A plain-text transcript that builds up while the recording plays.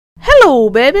Hello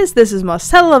babies, this is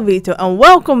Marcella Veto and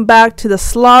welcome back to the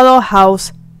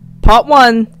Slaughterhouse Part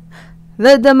 1,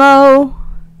 the demo.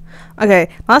 Okay,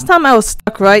 last time I was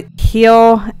stuck right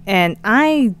here and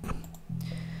I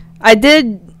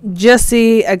did just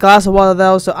see a glass of water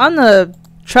though, so I'm gonna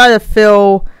try to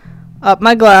fill up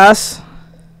my glass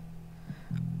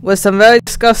with some very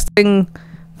disgusting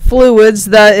fluids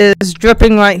that is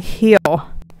dripping right here.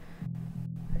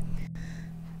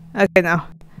 Okay, now.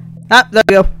 Ah, there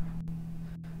we go.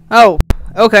 Oh,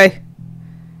 okay.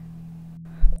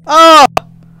 Oh!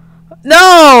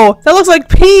 No! That looks like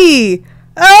pee!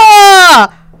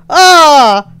 Ah!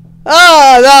 Ah!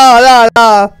 Ah! No, no,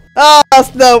 no! Ah,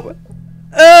 nope!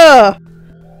 Ugh!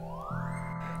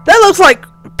 That looks like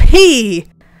pee!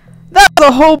 That's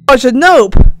a whole bunch of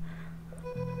nope!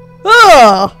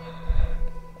 Ugh!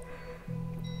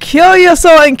 Curious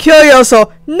and curious.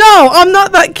 No, I'm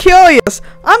not that curious.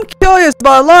 I'm curious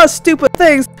about a lot of stupid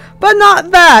things, but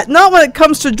not that. Not when it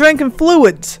comes to drinking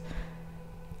fluids.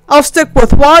 I'll stick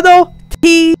with water,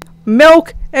 tea,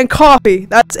 milk, and coffee.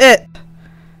 That's it.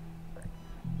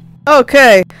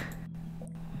 Okay.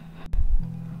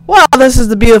 Wow, this is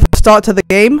the beautiful start to the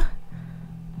game.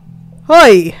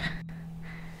 Hoi.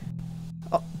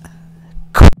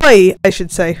 Koi, I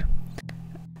should say.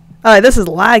 Alright, this is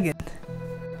lagging.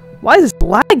 Why is this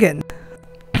lagging?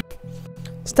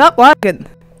 Stop lagging.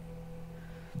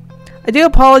 I do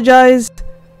apologize.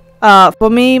 For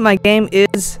me, my game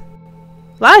is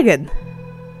lagging.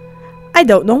 I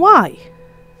don't know why.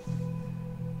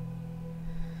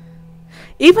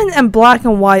 Even in black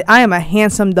and white, I am a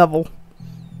handsome devil.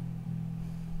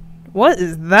 What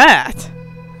is that?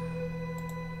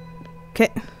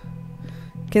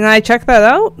 Can I check that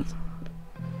out?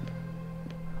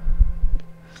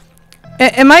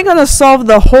 Am I gonna solve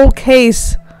the whole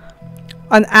case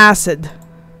on acid?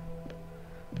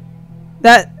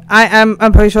 I'm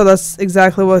pretty sure that's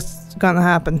exactly what's gonna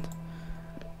happen.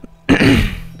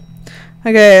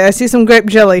 Okay, I see some grape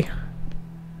jelly.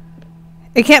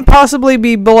 It can't possibly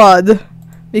be blood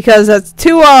because that's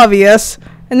too obvious,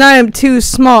 and I am too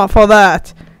smart for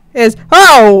that.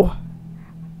 Oh!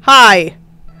 Hi.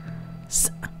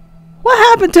 What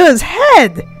happened to his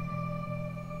head?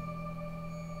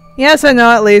 Yes, I know,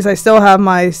 at least I still have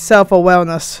my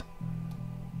self-awareness.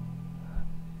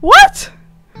 What?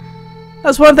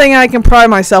 That's one thing I can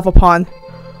pride myself upon.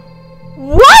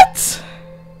 What?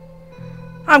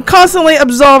 I'm constantly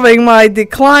observing my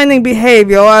declining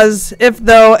behavior as if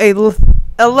though a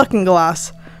looking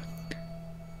glass.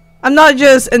 I'm not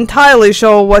just entirely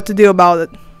sure what to do about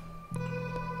it.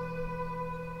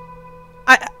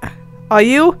 Are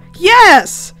you?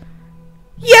 Yes!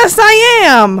 Yes, I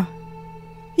am!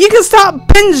 You can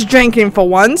stop binge drinking for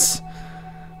once.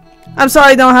 I'm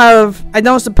sorry I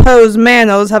don't suppose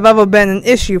manners have ever been an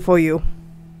issue for you.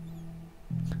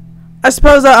 I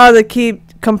suppose I ought to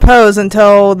keep composed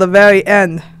until the very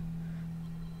end.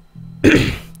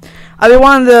 I'll be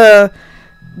one of the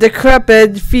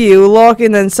decrepit few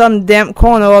lurking in some damp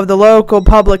corner of the local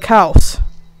public house.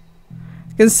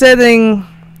 Condensing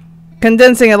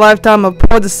a lifetime of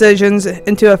poor decisions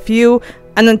into a few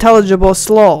unintelligible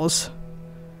slurs.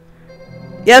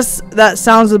 Yes, that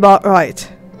sounds about right.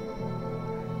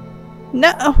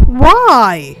 No,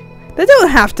 why? They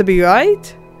don't have to be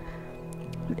right.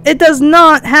 It does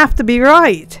not have to be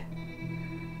right.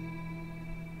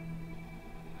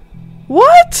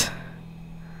 What?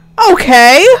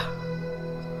 Okay.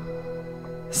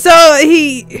 So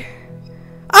I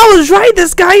was right,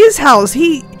 this guy is house.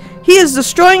 He is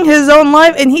destroying his own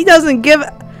life and he doesn't give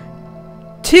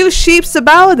two sheeps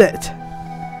about it.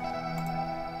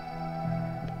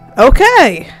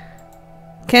 Okay.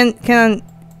 Can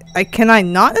I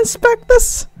not inspect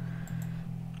this?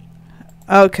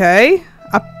 Okay.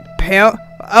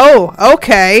 Oh,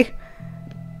 okay.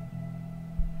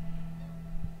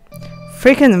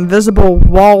 Freaking invisible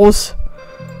walls.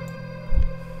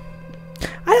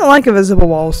 I don't like invisible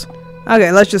walls.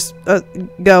 Okay, let's just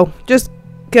go. Just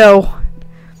go.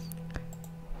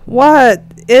 What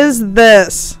is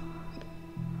this?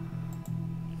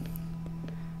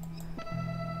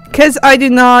 Kids, I do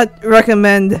not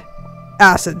recommend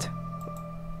acid.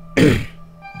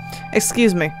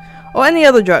 Excuse me. Or any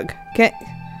other drug.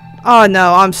 Oh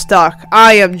no, I'm stuck.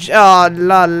 I am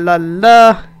la la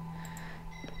la.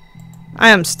 I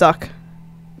am stuck.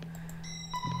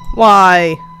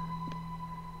 Why?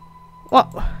 What?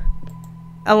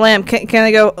 A lamp. Can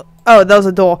I go? Oh, that was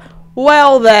a door.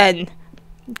 Well then.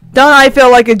 Don't I feel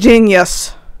like a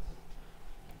genius?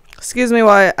 Excuse me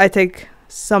while I take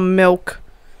some milk.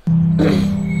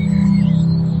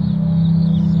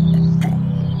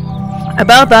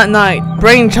 About that night,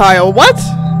 brainchild, what?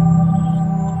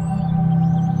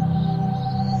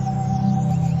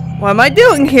 What am I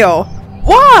doing here?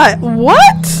 What?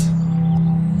 What?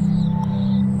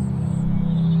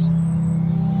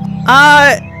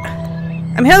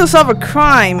 I'm here to solve a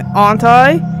crime, aren't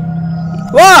I?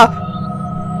 Whoa!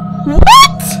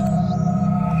 What?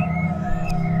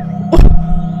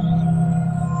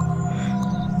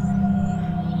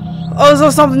 Oh, is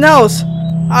there something else?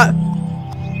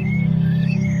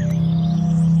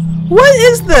 What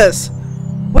is this?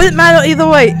 Would it matter either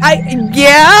way?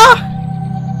 Yeah?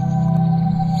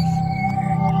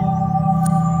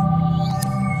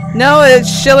 No, it's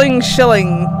shilling.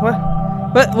 What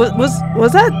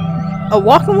was that? A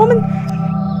walking woman?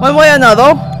 One way or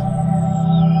another.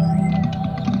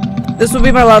 This will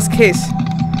be my last case.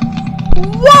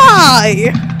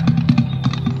 Why?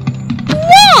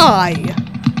 Why?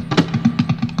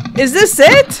 Is this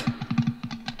it?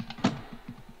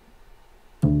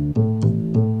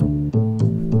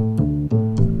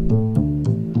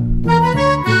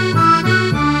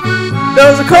 There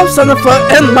was a corpse on the floor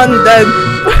in London.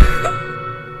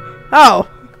 Oh.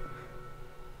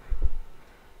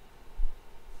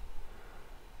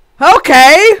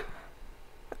 Okay.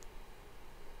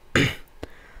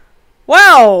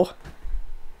 Well,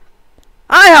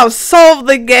 I have solved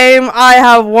the game. I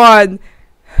have won.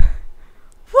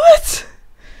 What?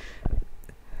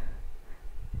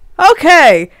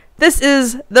 Okay, this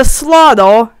is The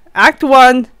Slaughter, Act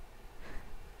 1,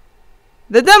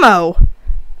 the demo.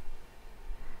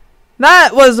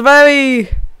 That was very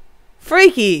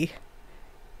freaky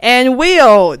and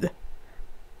weird.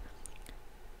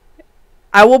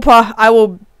 I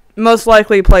will most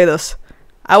likely play this.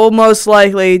 I will most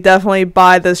likely definitely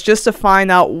buy this just to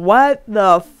find out what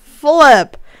the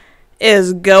flip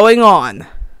is going on.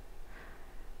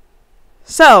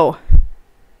 So,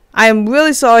 I'm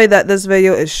really sorry that this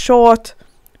video is short,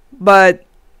 but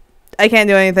I can't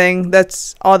do anything.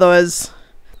 That's all there is.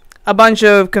 A bunch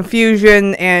of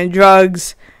confusion and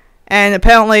drugs, and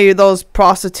apparently those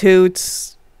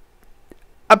prostitutes.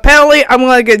 Apparently I'm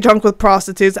gonna get drunk with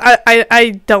prostitutes.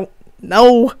 I don't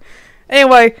know.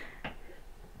 Anyway,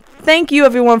 thank you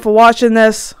everyone for watching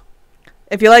this.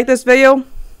 If you like this video,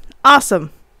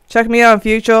 awesome. Check me out in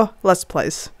future Let's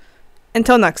Plays.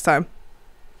 Until next time.